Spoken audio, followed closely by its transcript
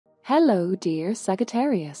Hello, dear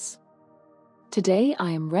Sagittarius. Today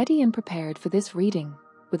I am ready and prepared for this reading,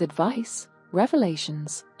 with advice,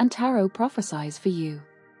 revelations, and tarot prophecies for you.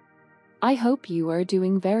 I hope you are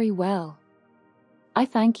doing very well. I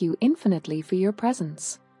thank you infinitely for your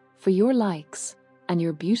presence, for your likes, and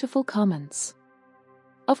your beautiful comments.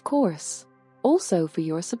 Of course, also for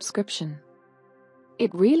your subscription.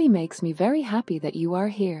 It really makes me very happy that you are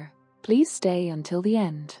here. Please stay until the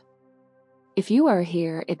end. If you are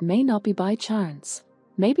here, it may not be by chance.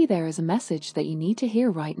 Maybe there is a message that you need to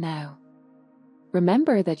hear right now.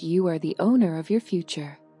 Remember that you are the owner of your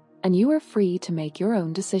future, and you are free to make your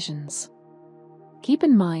own decisions. Keep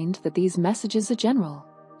in mind that these messages are general.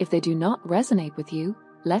 If they do not resonate with you,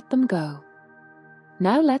 let them go.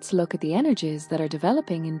 Now let's look at the energies that are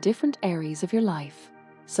developing in different areas of your life,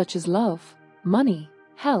 such as love, money,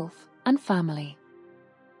 health, and family.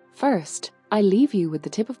 First, I leave you with the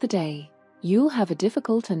tip of the day. You'll have a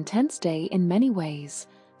difficult and tense day in many ways,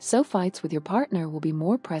 so fights with your partner will be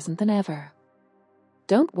more present than ever.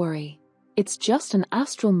 Don't worry, it's just an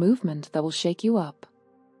astral movement that will shake you up.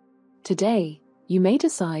 Today, you may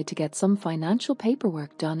decide to get some financial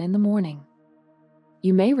paperwork done in the morning.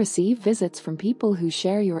 You may receive visits from people who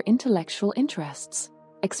share your intellectual interests.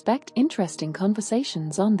 Expect interesting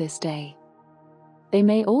conversations on this day. They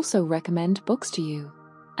may also recommend books to you,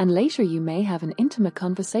 and later you may have an intimate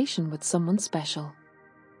conversation with someone special.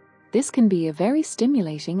 This can be a very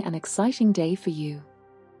stimulating and exciting day for you.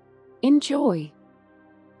 Enjoy!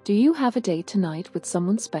 Do you have a date tonight with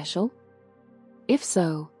someone special? If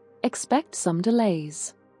so, expect some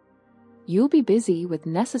delays. You'll be busy with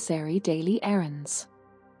necessary daily errands.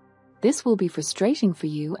 This will be frustrating for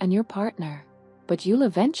you and your partner, but you'll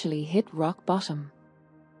eventually hit rock bottom.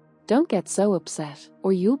 Don't get so upset,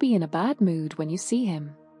 or you'll be in a bad mood when you see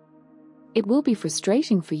him. It will be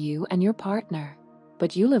frustrating for you and your partner,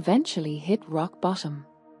 but you'll eventually hit rock bottom.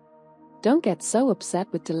 Don't get so upset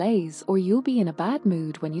with delays, or you'll be in a bad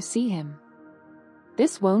mood when you see him.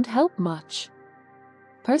 This won't help much.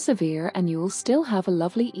 Persevere and you'll still have a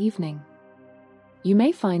lovely evening. You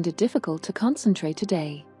may find it difficult to concentrate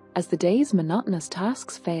today, as the day's monotonous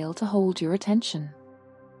tasks fail to hold your attention.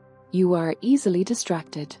 You are easily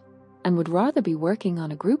distracted, and would rather be working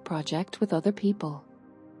on a group project with other people.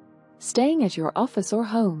 Staying at your office or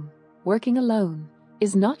home, working alone,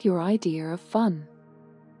 is not your idea of fun.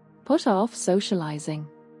 Put off socializing.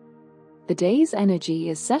 The day's energy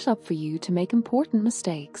is set up for you to make important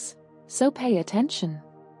mistakes, so pay attention.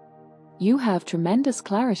 You have tremendous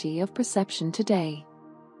clarity of perception today.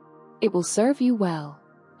 It will serve you well,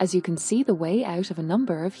 as you can see the way out of a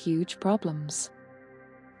number of huge problems.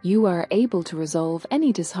 You are able to resolve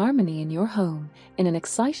any disharmony in your home in an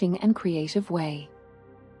exciting and creative way.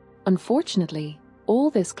 Unfortunately,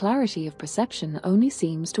 all this clarity of perception only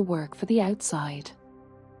seems to work for the outside.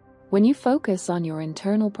 When you focus on your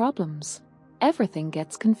internal problems, everything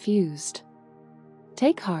gets confused.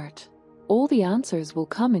 Take heart, all the answers will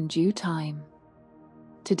come in due time.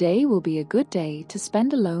 Today will be a good day to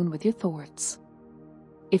spend alone with your thoughts.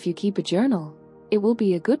 If you keep a journal, it will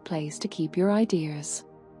be a good place to keep your ideas.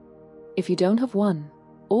 If you don't have one,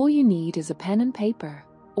 all you need is a pen and paper,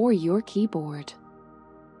 or your keyboard.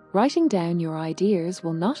 Writing down your ideas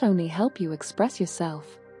will not only help you express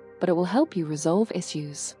yourself, but it will help you resolve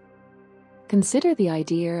issues. Consider the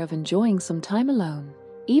idea of enjoying some time alone,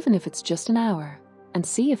 even if it's just an hour, and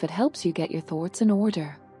see if it helps you get your thoughts in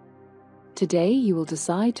order. Today you will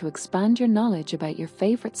decide to expand your knowledge about your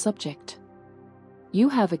favorite subject. You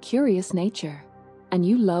have a curious nature, and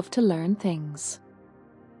you love to learn things.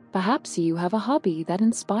 Perhaps you have a hobby that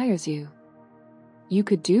inspires you. You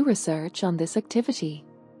could do research on this activity,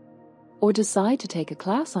 or decide to take a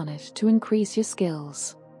class on it to increase your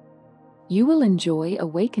skills. You will enjoy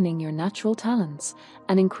awakening your natural talents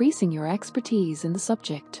and increasing your expertise in the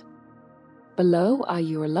subject. Below are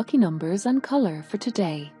your lucky numbers and color for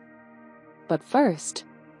today. But first,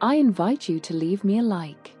 I invite you to leave me a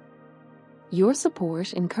like. Your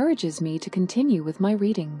support encourages me to continue with my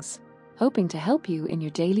readings, hoping to help you in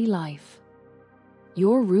your daily life.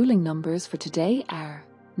 Your ruling numbers for today are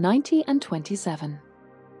 90 and 27.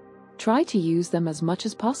 Try to use them as much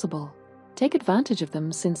as possible. Take advantage of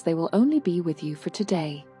them since they will only be with you for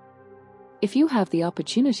today. If you have the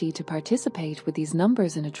opportunity to participate with these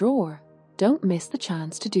numbers in a drawer, don't miss the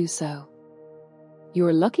chance to do so.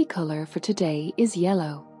 Your lucky color for today is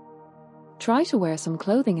yellow. Try to wear some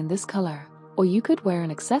clothing in this color, or you could wear an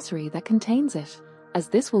accessory that contains it, as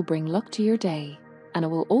this will bring luck to your day, and it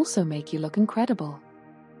will also make you look incredible.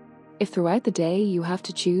 If throughout the day you have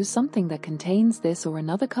to choose something that contains this or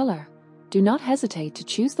another color, do not hesitate to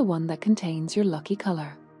choose the one that contains your lucky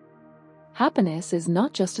color. Happiness is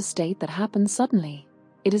not just a state that happens suddenly.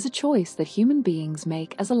 It is a choice that human beings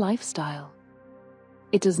make as a lifestyle.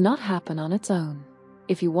 It does not happen on its own.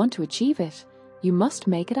 If you want to achieve it, you must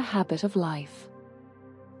make it a habit of life.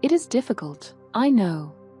 It is difficult, I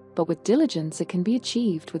know, but with diligence it can be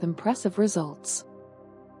achieved with impressive results.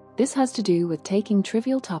 This has to do with taking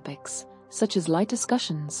trivial topics, such as light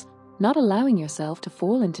discussions, not allowing yourself to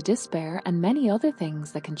fall into despair, and many other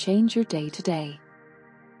things that can change your day to day.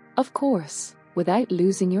 Of course, without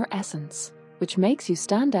losing your essence, which makes you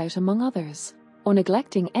stand out among others, or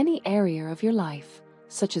neglecting any area of your life,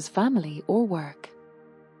 such as family or work.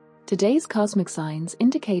 Today's cosmic signs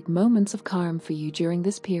indicate moments of calm for you during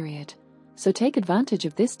this period, so take advantage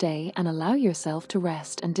of this day and allow yourself to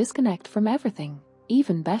rest and disconnect from everything,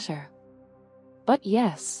 even better. But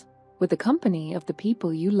yes, with the company of the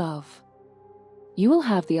people you love. You will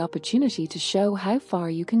have the opportunity to show how far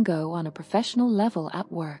you can go on a professional level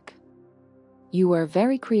at work. You are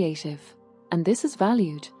very creative, and this is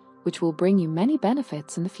valued, which will bring you many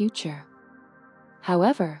benefits in the future.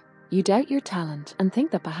 However, you doubt your talent and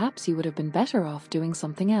think that perhaps you would have been better off doing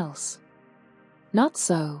something else. Not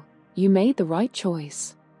so, you made the right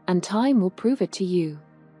choice, and time will prove it to you.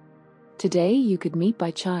 Today you could meet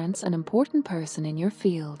by chance an important person in your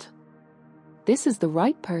field. This is the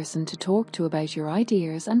right person to talk to about your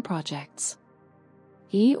ideas and projects.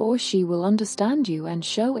 He or she will understand you and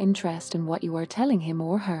show interest in what you are telling him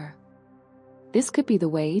or her. This could be the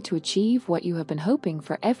way to achieve what you have been hoping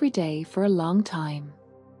for every day for a long time.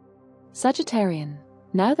 Sagittarian,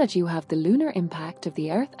 now that you have the lunar impact of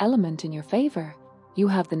the earth element in your favor, you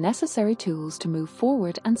have the necessary tools to move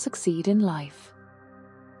forward and succeed in life.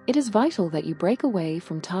 It is vital that you break away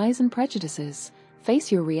from ties and prejudices,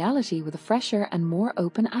 face your reality with a fresher and more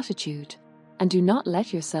open attitude, and do not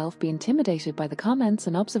let yourself be intimidated by the comments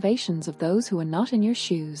and observations of those who are not in your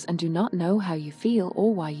shoes and do not know how you feel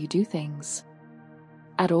or why you do things.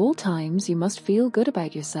 At all times you must feel good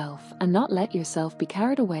about yourself and not let yourself be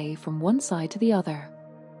carried away from one side to the other.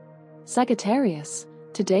 Sagittarius,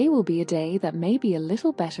 today will be a day that may be a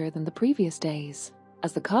little better than the previous days,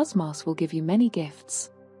 as the cosmos will give you many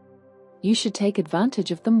gifts. You should take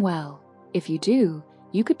advantage of them well. If you do,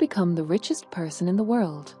 you could become the richest person in the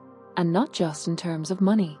world, and not just in terms of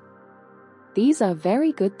money. These are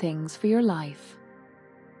very good things for your life.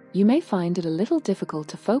 You may find it a little difficult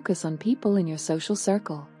to focus on people in your social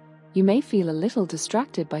circle. You may feel a little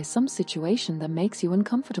distracted by some situation that makes you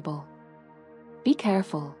uncomfortable. Be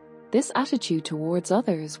careful. This attitude towards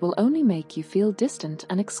others will only make you feel distant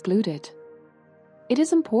and excluded. It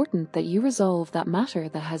is important that you resolve that matter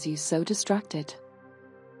that has you so distracted.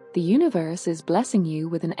 The universe is blessing you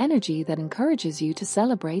with an energy that encourages you to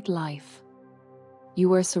celebrate life.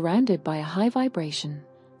 You are surrounded by a high vibration,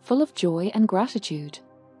 full of joy and gratitude,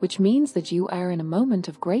 which means that you are in a moment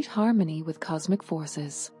of great harmony with cosmic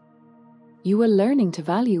forces. You are learning to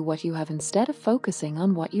value what you have instead of focusing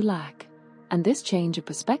on what you lack, and this change of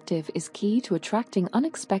perspective is key to attracting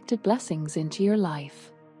unexpected blessings into your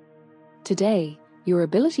life. Today, your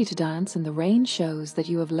ability to dance in the rain shows that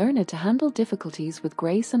you have learned to handle difficulties with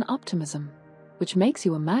grace and optimism, which makes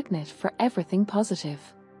you a magnet for everything positive.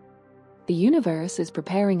 The universe is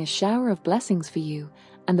preparing a shower of blessings for you,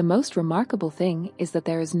 and the most remarkable thing is that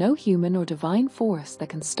there is no human or divine force that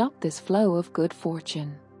can stop this flow of good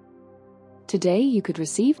fortune. Today you could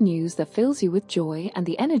receive news that fills you with joy, and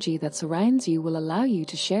the energy that surrounds you will allow you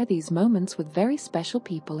to share these moments with very special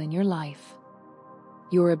people in your life.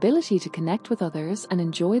 Your ability to connect with others and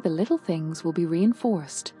enjoy the little things will be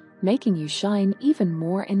reinforced, making you shine even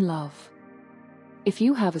more in love. If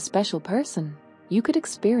you have a special person, you could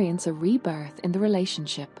experience a rebirth in the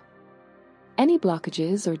relationship. Any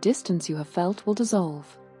blockages or distance you have felt will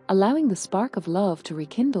dissolve, allowing the spark of love to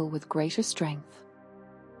rekindle with greater strength.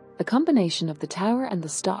 The combination of the Tower and the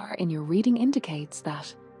Star in your reading indicates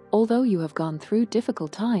that, although you have gone through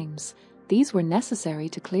difficult times, these were necessary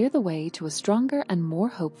to clear the way to a stronger and more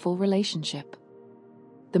hopeful relationship.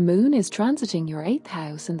 The Moon is transiting your 8th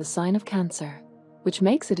house in the sign of Cancer, which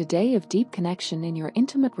makes it a day of deep connection in your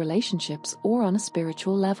intimate relationships or on a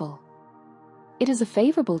spiritual level. It is a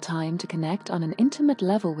favorable time to connect on an intimate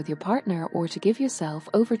level with your partner or to give yourself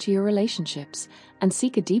over to your relationships and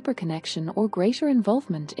seek a deeper connection or greater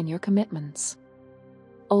involvement in your commitments.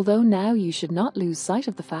 Although now you should not lose sight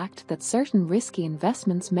of the fact that certain risky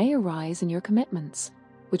investments may arise in your commitments,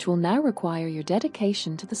 which will now require your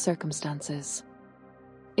dedication to the circumstances.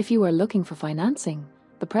 If you are looking for financing,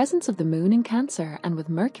 the presence of the Moon in Cancer and with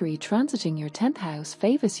Mercury transiting your 10th house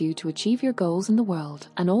favors you to achieve your goals in the world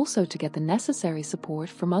and also to get the necessary support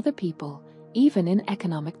from other people, even in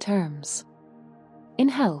economic terms. In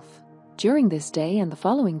health, During this day and the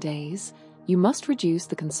following days, you must reduce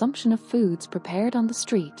the consumption of foods prepared on the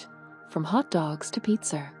street, from hot dogs to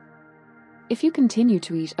pizza. If you continue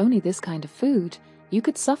to eat only this kind of food, you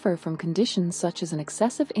could suffer from conditions such as an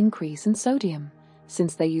excessive increase in sodium,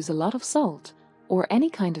 since they use a lot of salt, or any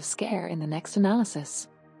kind of scare in the next analysis.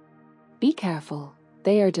 Be careful,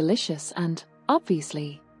 they are delicious and,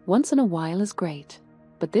 obviously, once in a while is great,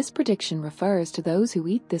 but this prediction refers to those who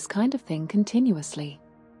eat this kind of thing continuously.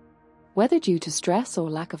 Whether due to stress or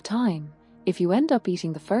lack of time, if you end up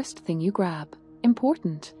eating the first thing you grab,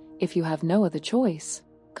 important, if you have no other choice,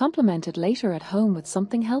 complement it later at home with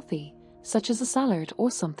something healthy, such as a salad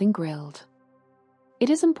or something grilled. It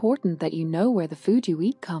is important that you know where the food you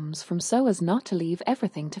eat comes from so as not to leave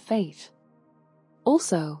everything to fate.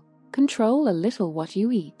 Also, control a little what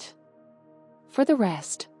you eat. For the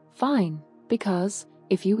rest, fine, because,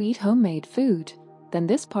 if you eat homemade food, then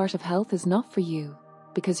this part of health is not for you,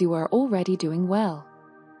 because you are already doing well.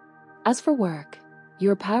 As for work,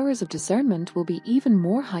 your powers of discernment will be even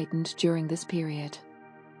more heightened during this period.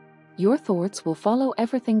 Your thoughts will follow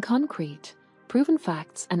everything concrete, proven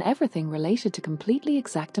facts and everything related to completely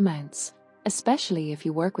exact amounts, especially if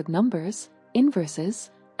you work with numbers, invoices,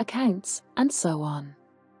 accounts, and so on.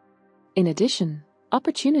 In addition,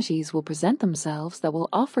 opportunities will present themselves that will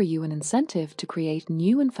offer you an incentive to create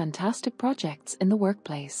new and fantastic projects in the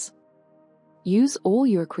workplace. Use all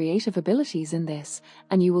your creative abilities in this,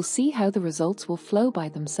 and you will see how the results will flow by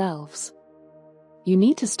themselves. You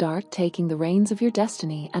need to start taking the reins of your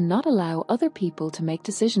destiny and not allow other people to make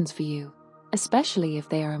decisions for you, especially if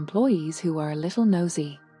they are employees who are a little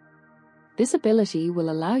nosy. This ability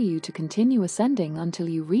will allow you to continue ascending until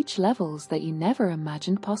you reach levels that you never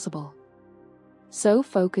imagined possible. So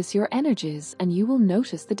focus your energies and you will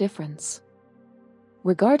notice the difference.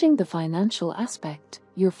 Regarding the financial aspect,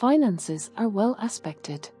 your finances are well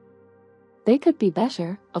aspected. They could be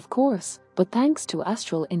better, of course, but thanks to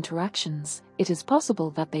astral interactions, it is possible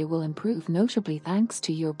that they will improve notably thanks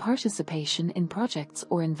to your participation in projects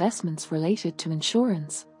or investments related to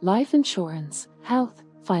insurance, life insurance, health,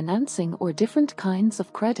 financing or different kinds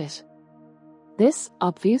of credit. This,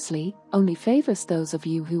 obviously, only favors those of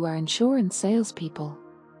you who are insurance salespeople.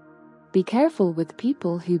 Be careful with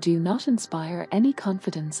people who do not inspire any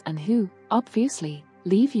confidence and who, obviously,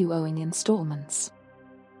 leave you owing installments.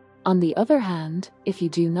 On the other hand, if you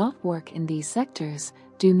do not work in these sectors,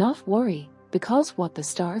 do not worry, because what the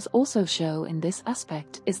stars also show in this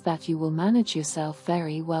aspect is that you will manage yourself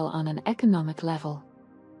very well on an economic level.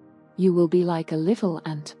 You will be like a little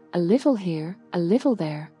ant, a little here, a little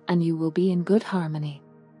there, and you will be in good harmony.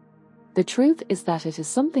 The truth is that it is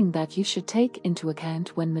something that you should take into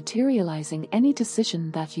account when materializing any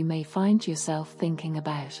decision that you may find yourself thinking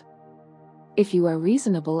about. If you are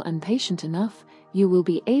reasonable and patient enough, you will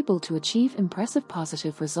be able to achieve impressive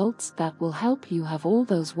positive results that will help you have all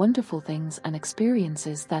those wonderful things and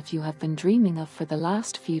experiences that you have been dreaming of for the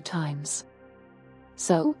last few times.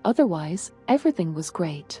 So, otherwise, everything was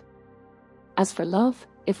great. As for love,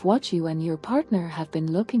 if what you and your partner have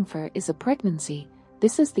been looking for is a pregnancy,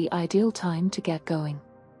 this is the ideal time to get going.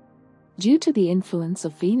 Due to the influence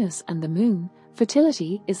of Venus and the Moon,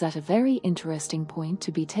 fertility is at a very interesting point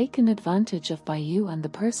to be taken advantage of by you and the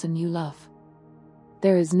person you love.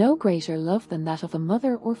 There is no greater love than that of a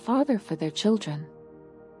mother or father for their children.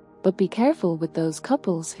 But be careful with those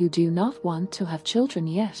couples who do not want to have children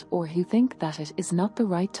yet or who think that it is not the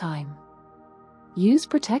right time. Use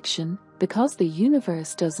protection, because the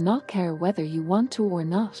universe does not care whether you want to or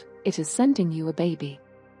not, it is sending you a baby.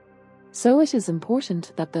 So it is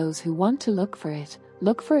important that those who want to look for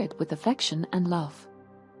it with affection and love.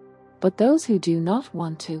 But those who do not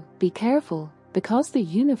want to, be careful, because the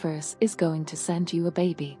universe is going to send you a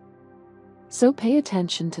baby. So pay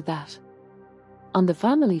attention to that. On the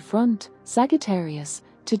family front, Sagittarius,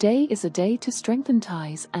 today is a day to strengthen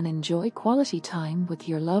ties and enjoy quality time with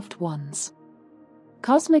your loved ones.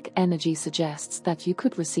 Cosmic energy suggests that you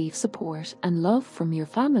could receive support and love from your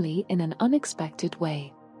family in an unexpected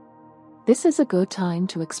way. This is a good time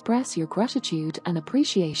to express your gratitude and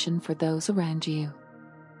appreciation for those around you.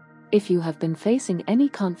 If you have been facing any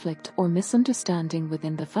conflict or misunderstanding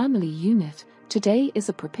within the family unit, today is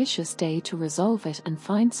a propitious day to resolve it and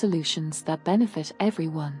find solutions that benefit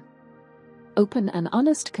everyone. Open and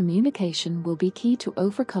honest communication will be key to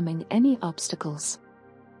overcoming any obstacles.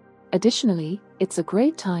 Additionally, it's a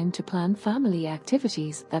great time to plan family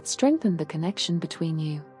activities that strengthen the connection between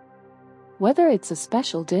you. Whether it's a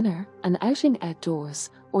special dinner, an outing outdoors,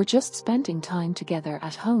 or just spending time together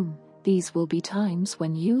at home, these will be times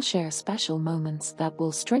when you'll share special moments that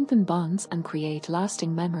will strengthen bonds and create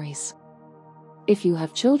lasting memories. If you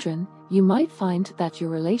have children, You might find that your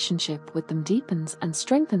relationship with them deepens and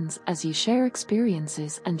strengthens as you share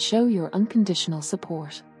experiences and show your unconditional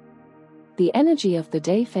support. The energy of the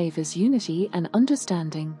day favors unity and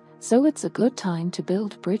understanding, so it's a good time to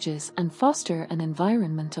build bridges and foster an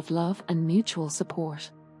environment of love and mutual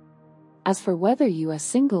support. As for whether you are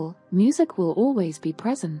single, music will always be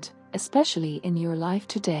present, especially in your life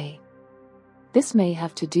today. This may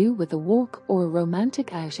have to do with a walk or a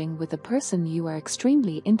romantic outing with a person you are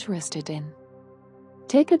extremely interested in.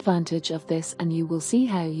 Take advantage of this and you will see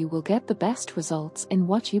how you will get the best results in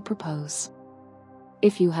what you propose.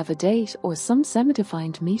 If you have a date or some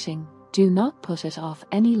semi-defined meeting, do not put it off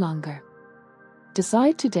any longer.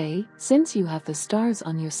 Decide today, since you have the stars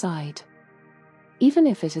on your side. Even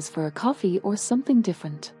if it is for a coffee or something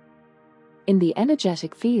different. In the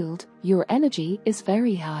energetic field, your energy is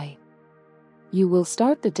very high. You will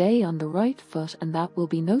start the day on the right foot and that will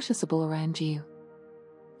be noticeable around you.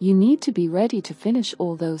 You need to be ready to finish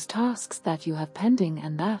all those tasks that you have pending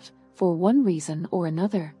and that, for one reason or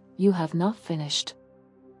another, you have not finished.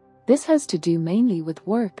 This has to do mainly with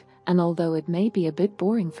work, and although it may be a bit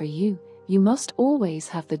boring for you, you must always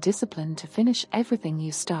have the discipline to finish everything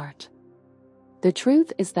you start. The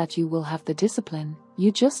truth is that you will have the discipline,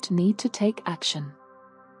 you just need to take action.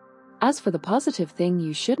 As for the positive thing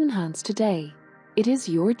you should enhance today, it is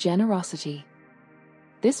your generosity.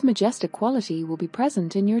 This majestic quality will be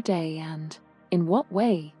present in your day and, in what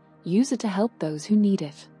way, use it to help those who need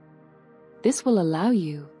it. This will allow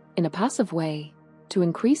you, in a passive way, to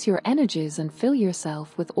increase your energies and fill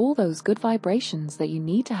yourself with all those good vibrations that you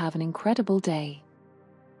need to have an incredible day.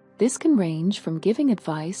 This can range from giving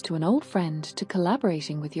advice to an old friend to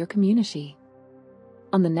collaborating with your community.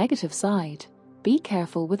 On the negative side, be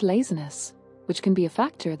careful with laziness, which can be a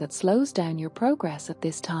factor that slows down your progress at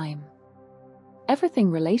this time. Everything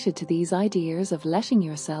related to these ideas of letting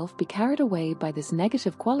yourself be carried away by this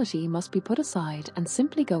negative quality must be put aside and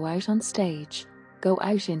simply go out on stage, go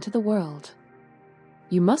out into the world.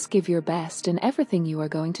 You must give your best in everything you are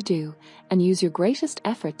going to do and use your greatest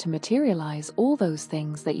effort to materialize all those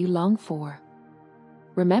things that you long for.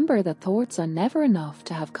 Remember that thoughts are never enough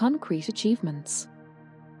to have concrete achievements.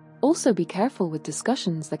 Also be careful with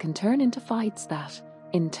discussions that can turn into fights that,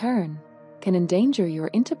 in turn, can endanger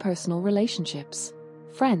your interpersonal relationships,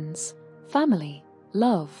 friends, family,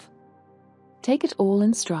 love. Take it all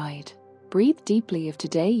in stride. Breathe deeply if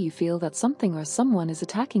today you feel that something or someone is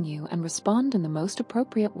attacking you and respond in the most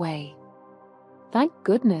appropriate way. Thank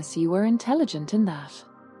goodness you are intelligent in that.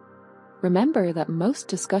 Remember that most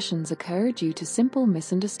discussions occur due to simple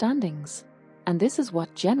misunderstandings, and this is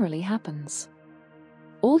what generally happens.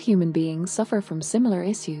 All human beings suffer from similar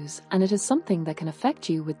issues, and it is something that can affect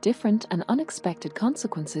you with different and unexpected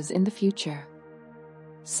consequences in the future.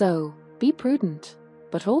 So, be prudent,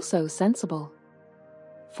 but also sensible.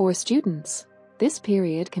 For students, this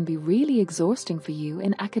period can be really exhausting for you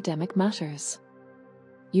in academic matters.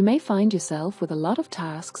 You may find yourself with a lot of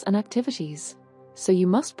tasks and activities, so you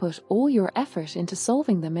must put all your effort into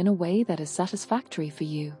solving them in a way that is satisfactory for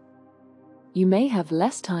you. You may have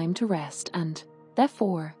less time to rest and,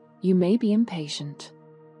 therefore, you may be impatient.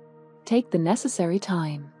 Take the necessary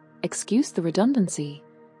time, excuse the redundancy,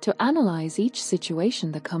 to analyze each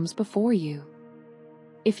situation that comes before you.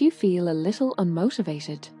 If you feel a little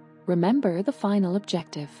unmotivated, remember the final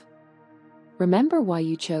objective. Remember why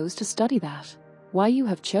you chose to study that, why you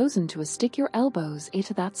have chosen to stick your elbows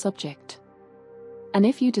into that subject. And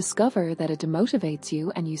if you discover that it demotivates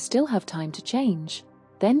you and you still have time to change,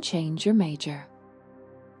 then change your major.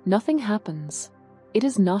 Nothing happens. It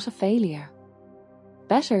is not a failure.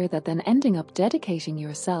 Better that than ending up dedicating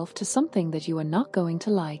yourself to something that you are not going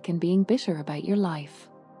to like and being bitter about your life.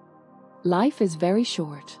 Life is very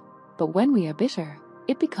short, but when we are bitter,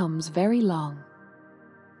 it becomes very long.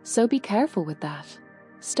 So be careful with that.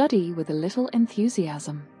 Study with a little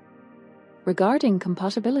enthusiasm. Regarding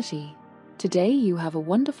compatibility, today you have a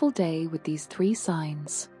wonderful day with these 3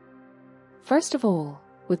 signs. First of all,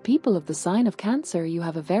 with people of the sign of Cancer, you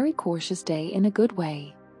have a very cautious day in a good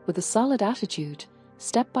way, with a solid attitude,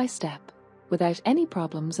 step by step, without any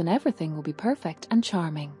problems, and everything will be perfect and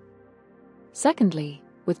charming. Secondly,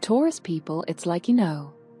 with Taurus people, it's like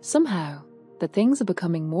somehow, that things are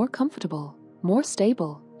becoming more comfortable, more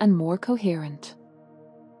stable, and more coherent.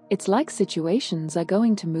 It's like situations are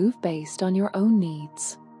going to move based on your own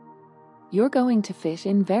needs. You're going to fit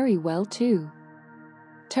in very well too.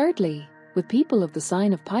 Thirdly, with people of the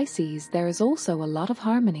sign of Pisces, there is also a lot of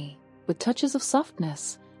harmony, with touches of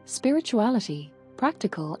softness, spirituality,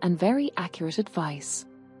 practical and very accurate advice.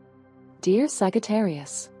 Dear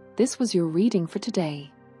Sagittarius, this was your reading for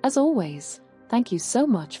today. As always, Thank you so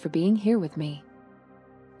much for being here with me.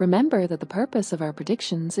 Remember that the purpose of our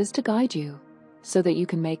predictions is to guide you, so that you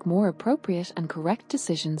can make more appropriate and correct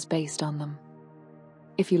decisions based on them.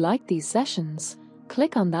 If you like these sessions,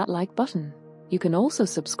 click on that like button. You can also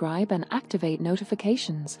subscribe and activate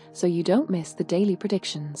notifications so you don't miss the daily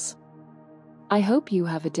predictions. I hope you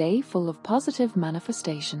have a day full of positive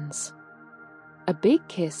manifestations. A big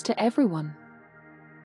kiss to everyone.